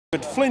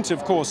David Flint,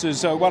 of course,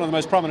 is one of the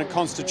most prominent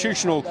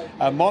constitutional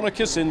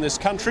monarchists in this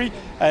country,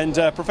 and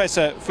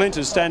Professor Flint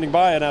is standing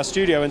by in our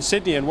studio in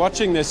Sydney and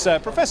watching this.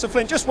 Professor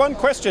Flint, just one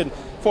question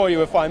for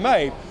you, if I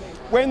may.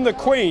 When the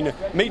Queen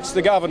meets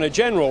the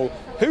Governor-General,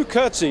 who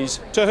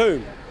curtsies to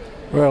whom?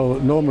 Well,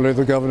 normally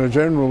the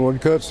Governor-General would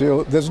curtsy.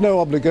 There's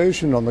no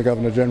obligation on the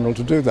Governor-General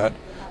to do that,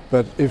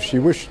 but if she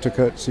wished to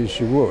curtsy,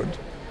 she would,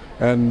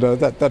 and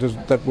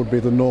that would be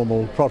the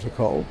normal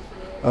protocol.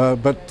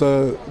 But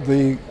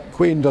the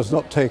Queen does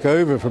not take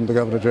over from the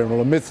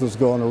Governor-General. A myth has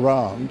gone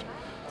around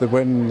that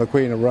when the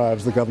Queen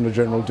arrives, the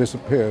Governor-General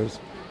disappears.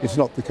 It's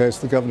not the case.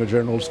 The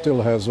Governor-General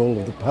still has all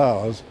of the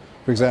powers.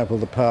 For example,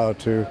 the power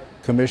to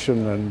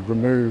commission and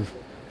remove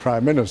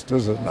Prime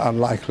Ministers, an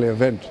unlikely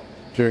event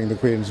during the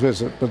Queen's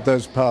visit, but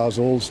those powers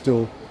all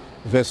still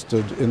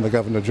vested in the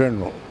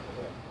Governor-General.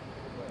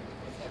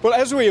 Well,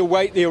 as we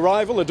await the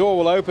arrival, the door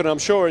will open, I'm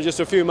sure, in just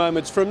a few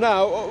moments from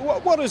now.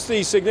 What is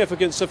the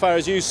significance, so far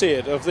as you see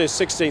it, of this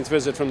 16th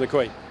visit from the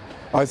Queen?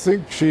 I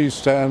think she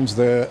stands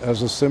there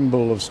as a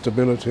symbol of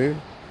stability.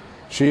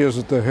 She is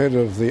at the head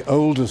of the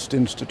oldest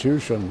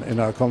institution in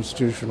our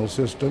constitutional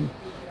system,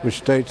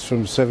 which dates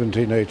from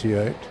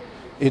 1788.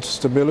 Its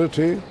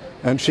stability,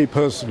 and she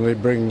personally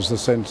brings the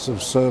sense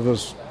of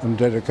service and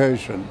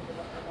dedication.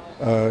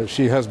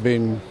 She has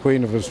been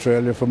Queen of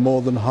Australia for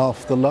more than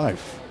half the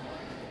life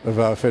of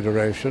our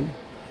federation,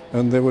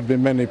 and there would be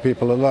many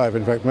people alive.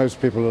 In fact,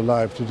 most people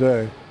alive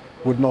today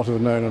would not have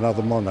known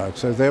another monarch.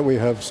 So there we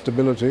have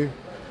stability.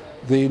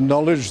 The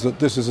knowledge that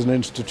this is an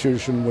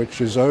institution which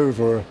is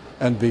over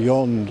and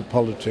beyond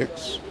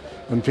politics,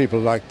 and people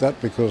like that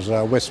because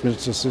our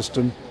Westminster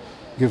system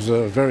gives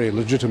a very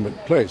legitimate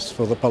place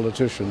for the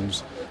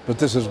politicians, but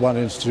this is one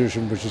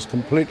institution which is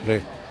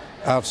completely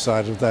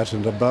outside of that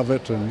and above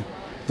it, and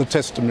the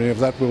testimony of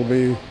that will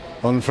be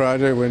on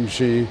Friday when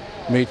she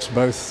meets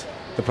both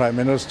the Prime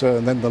Minister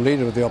and then the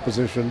Leader of the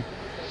Opposition,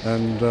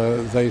 and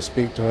they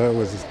speak to her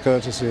with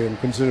courtesy and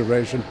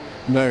consideration,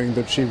 knowing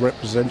that she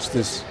represents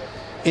this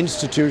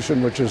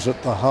institution which is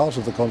at the heart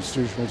of the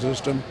constitutional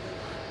system,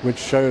 which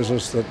shows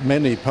us that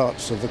many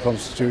parts of the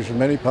Constitution,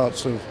 many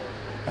parts of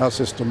our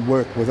system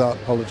work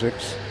without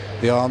politics,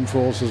 the armed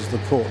forces, the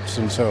courts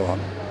and so on.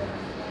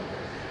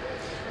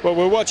 Well,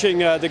 we're watching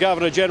the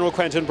Governor-General,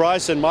 Quentin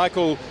Bryce, and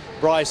Michael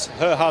Bryce,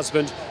 her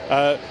husband,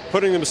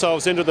 putting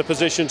themselves into the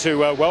position to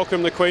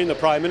welcome the Queen, the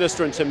Prime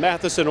Minister and Tim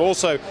Matheson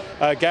also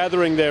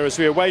gathering there as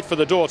we await for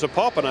the door to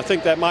pop, and I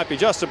think that might be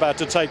just about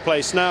to take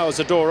place now as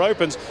the door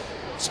opens.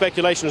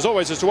 Speculation as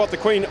always as to what the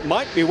Queen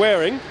might be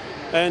wearing,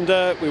 and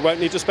we won't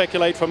need to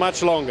speculate for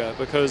much longer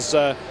because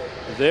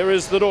there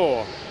is the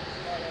door.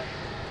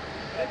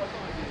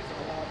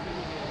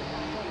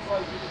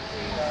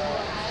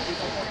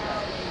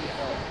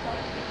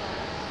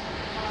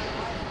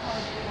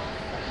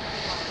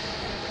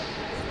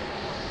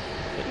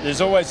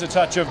 There's always a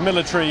touch of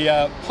military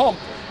pomp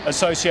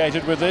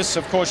associated with this.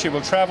 Of course, she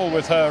will travel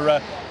with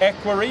her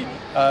equerry,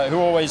 who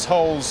always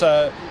holds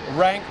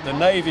rank. The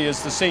Navy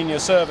is the senior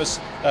service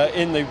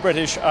in the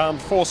British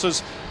Armed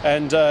Forces,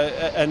 and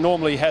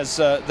normally has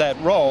that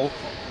role.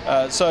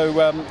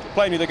 So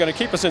plainly they're going to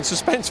keep us in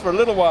suspense for a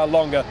little while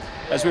longer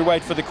as we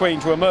wait for the Queen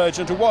to emerge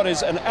into what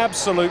is an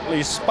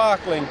absolutely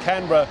sparkling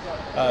Canberra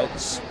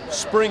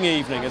spring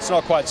evening. It's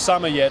not quite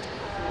summer yet.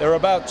 There are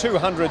about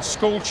 200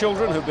 school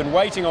children who've been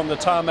waiting on the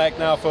tarmac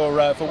now for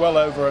well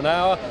over an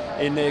hour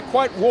in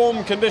quite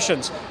warm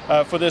conditions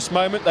for this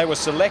moment. They were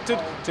selected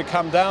to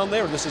come down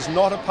there, and this is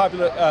not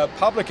a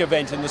public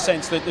event in the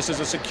sense that this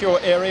is a secure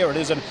area. It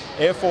is an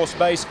Air Force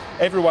base.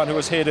 Everyone who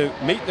is here to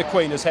meet the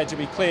Queen has had to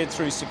be cleared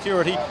through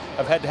security,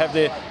 have had to have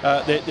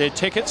their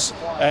tickets,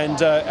 and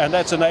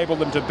that's enabled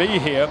them to be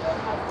here.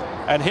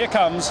 And here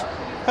comes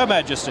Her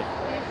Majesty.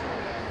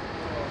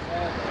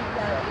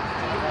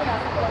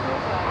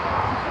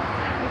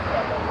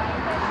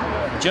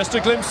 Just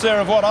a glimpse there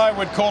of what I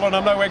would call, and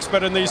I'm no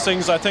expert in these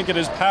things, I think it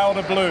is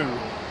powder blue.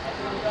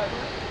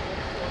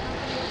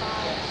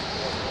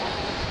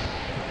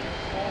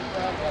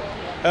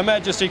 Her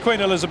Majesty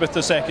Queen Elizabeth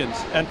II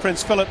and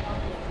Prince Philip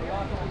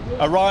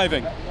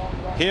arriving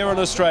here in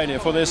Australia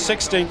for their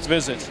 16th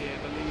visit.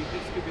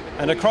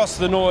 And across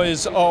the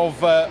noise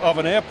of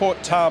an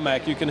airport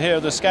tarmac, you can hear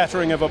the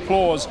scattering of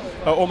applause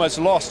almost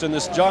lost in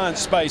this giant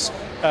space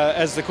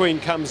as the Queen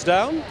comes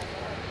down.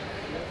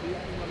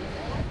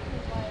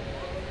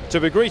 To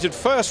be greeted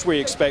first,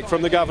 we expect,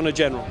 from the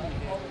Governor-General.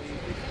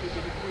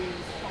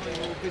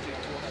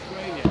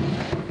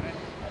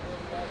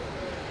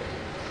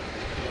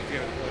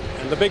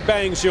 And the big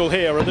bangs you'll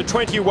hear are the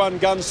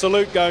 21-gun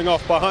salute going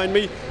off behind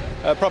me.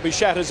 Probably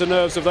shatters the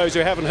nerves of those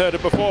who haven't heard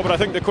it before, but I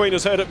think the Queen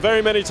has heard it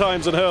very many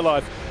times in her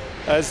life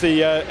as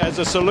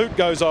the salute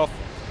goes off.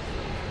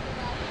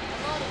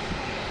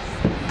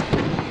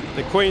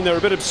 The Queen, they're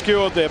a bit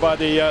obscured there by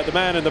the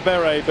man in the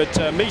beret,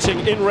 but meeting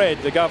in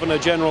red the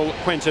Governor-General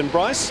Quentin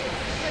Bryce,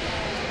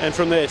 and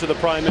from there to the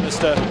Prime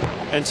Minister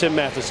and Tim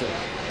Matheson.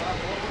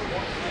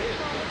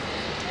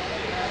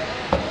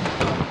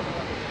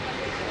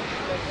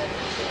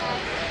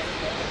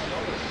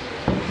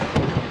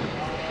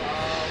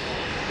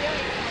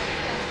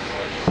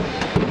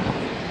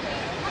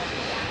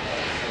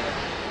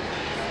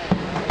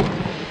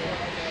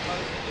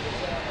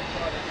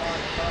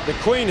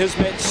 Queen has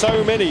met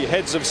so many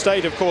heads of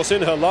state, of course,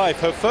 in her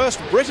life. Her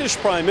first British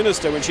Prime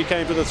Minister when she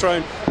came to the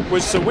throne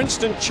was Sir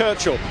Winston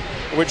Churchill,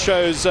 which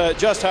shows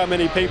just how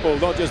many people,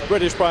 not just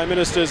British Prime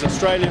Ministers,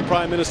 Australian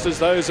Prime Ministers,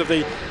 those of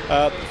the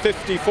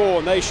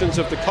 54 nations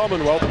of the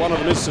Commonwealth. One of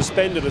them is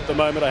suspended at the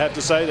moment, I have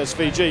to say, that's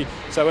Fiji,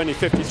 so only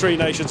 53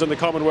 nations in the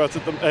Commonwealth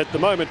at the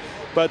moment.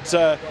 But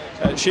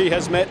she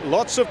has met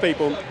lots of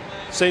people,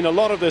 seen a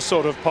lot of this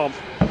sort of pomp.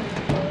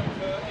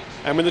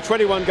 And when the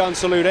 21-gun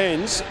salute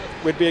ends,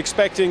 we'd be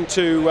expecting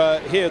to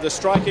hear the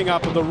striking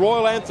up of the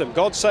royal anthem,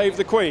 God Save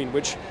the Queen,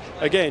 which,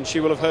 again,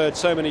 she will have heard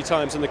so many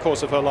times in the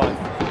course of her life.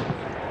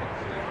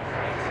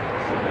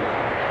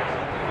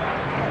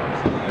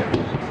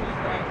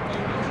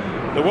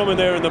 The woman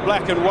there in the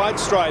black and white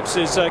stripes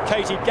is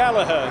Katie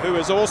Gallagher, who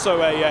is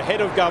also a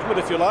head of government,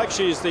 if you like.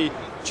 She is the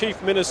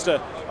Chief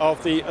Minister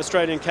of the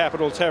Australian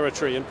Capital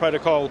Territory, and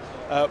protocol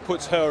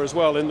puts her as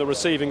well in the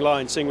receiving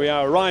line, seeing we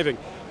are arriving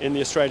in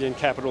the Australian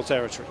Capital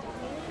Territory.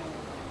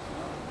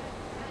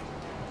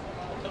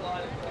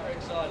 Very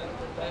excited.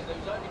 There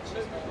was only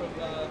two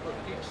from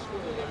each school.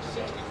 There were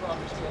 60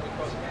 primary schools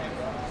across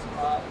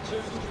Canberra.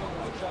 Two children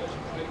were chosen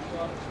from each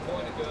one, a boy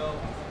and a girl,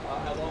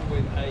 along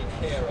with a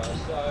carer.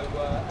 So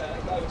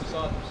they were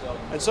beside themselves.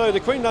 And so the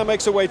Queen now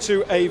makes her way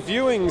to a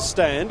viewing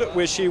stand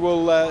where she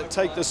will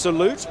take the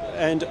salute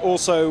and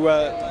also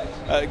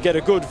get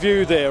a good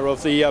view there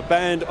of the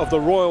band of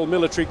the Royal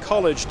Military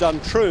College,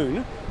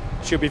 Duntroon.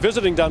 She'll be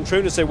visiting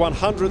Duntroon. It's their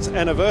 100th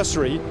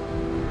anniversary,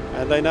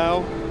 and they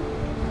now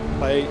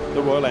play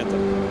the Royal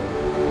Anthem.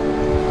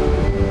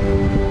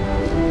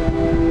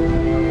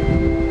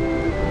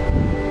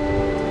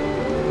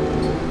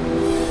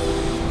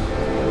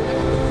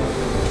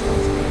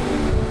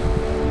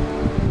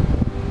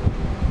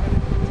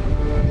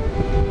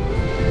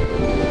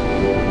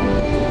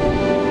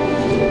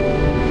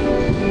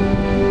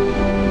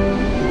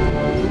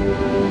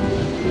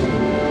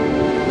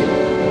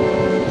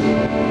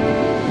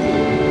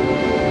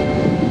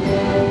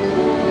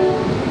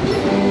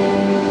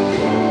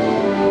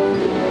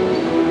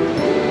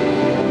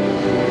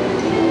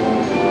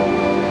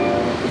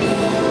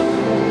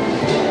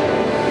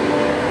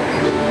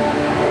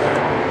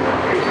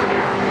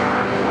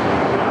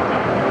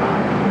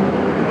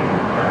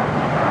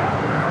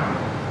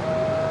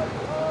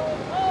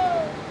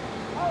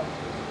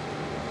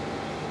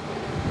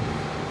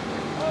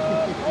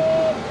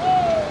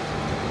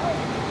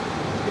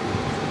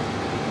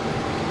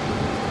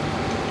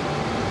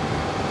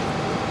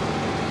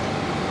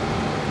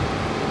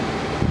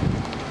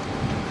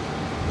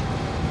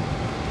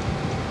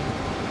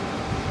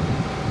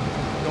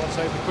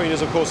 The Queen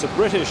is, of course, a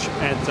British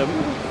anthem.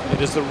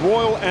 It is the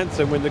royal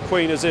anthem when the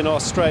Queen is in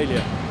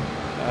Australia.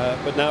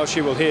 But now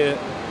she will hear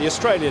the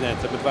Australian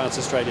anthem, Advance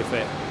Australia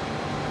Fair.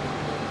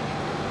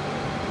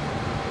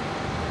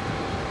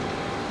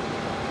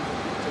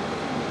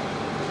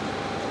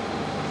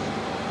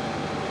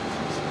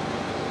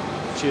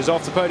 She is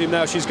off the podium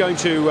now. She's going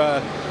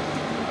to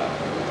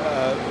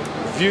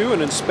view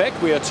and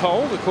inspect, we are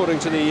told, according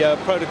to the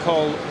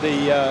protocol,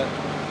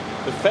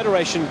 the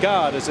Federation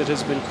Guard, as it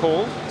has been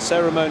called,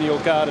 ceremonial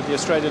guard of the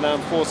Australian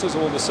Armed Forces,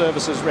 all the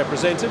services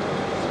represented.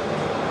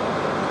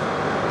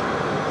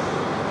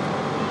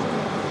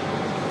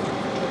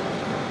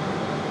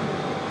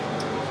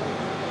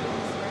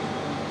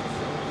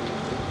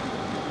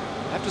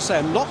 I have to say,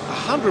 I'm not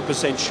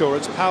 100% sure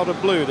it's powder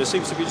blue. There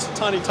seems to be just a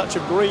tiny touch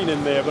of green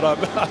in there, but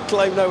I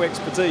claim no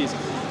expertise.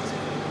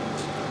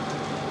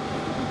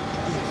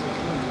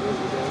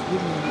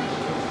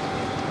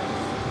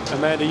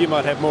 Amanda, you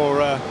might have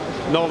more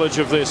knowledge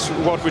of this.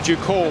 What would you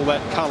call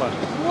that colour?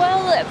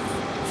 Well,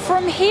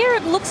 from here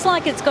it looks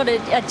like it's got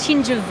a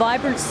tinge of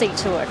vibrancy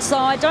to it. So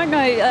I don't know.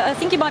 I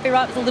think you might be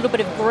right with a little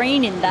bit of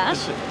green in that.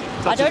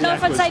 I don't know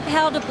if I'd say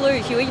powder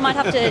blue, Hugh. You might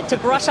have to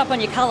brush up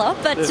on your colour.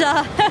 But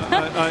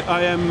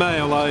I am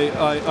male.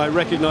 I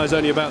recognise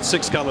only about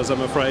 6 colours,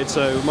 I'm afraid.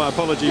 So my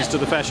apologies to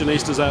the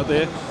fashionistas out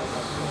there.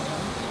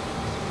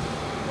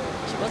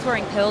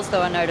 Wearing pearls,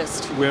 though, I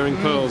noticed. Wearing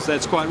pearls,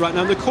 that's quite right.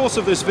 Now, in the course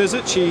of this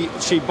visit, she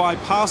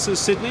bypasses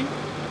Sydney.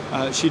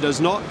 She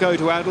does not go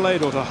to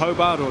Adelaide or to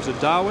Hobart or to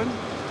Darwin.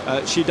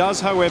 She does,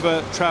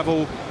 however,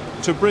 travel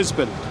to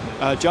Brisbane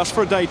just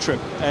for a day trip.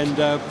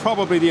 And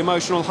probably the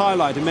emotional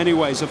highlight in many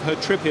ways of her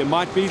trip here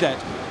might be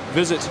that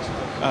visit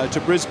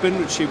to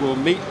Brisbane. She will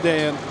meet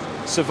their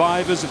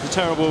survivors of the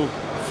terrible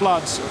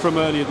floods from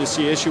earlier this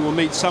year. She will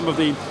meet some of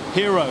the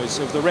heroes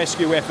of the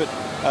rescue effort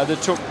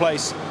that took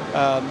place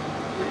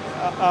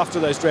after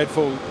those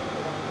dreadful,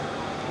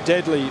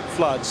 deadly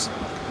floods.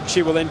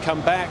 She will then come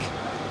back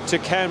to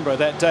Canberra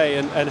that day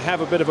and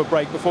have a bit of a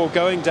break before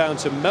going down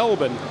to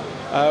Melbourne,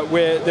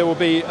 where there will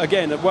be,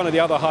 again, one of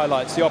the other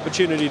highlights, the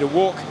opportunity to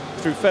walk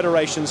through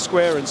Federation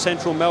Square in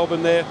central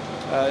Melbourne there.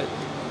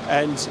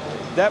 And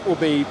that will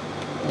be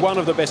one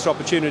of the best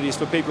opportunities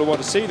for people who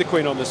want to see the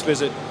Queen on this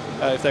visit,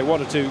 if they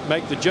wanted to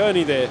make the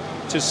journey there,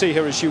 to see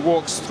her as she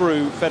walks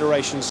through Federation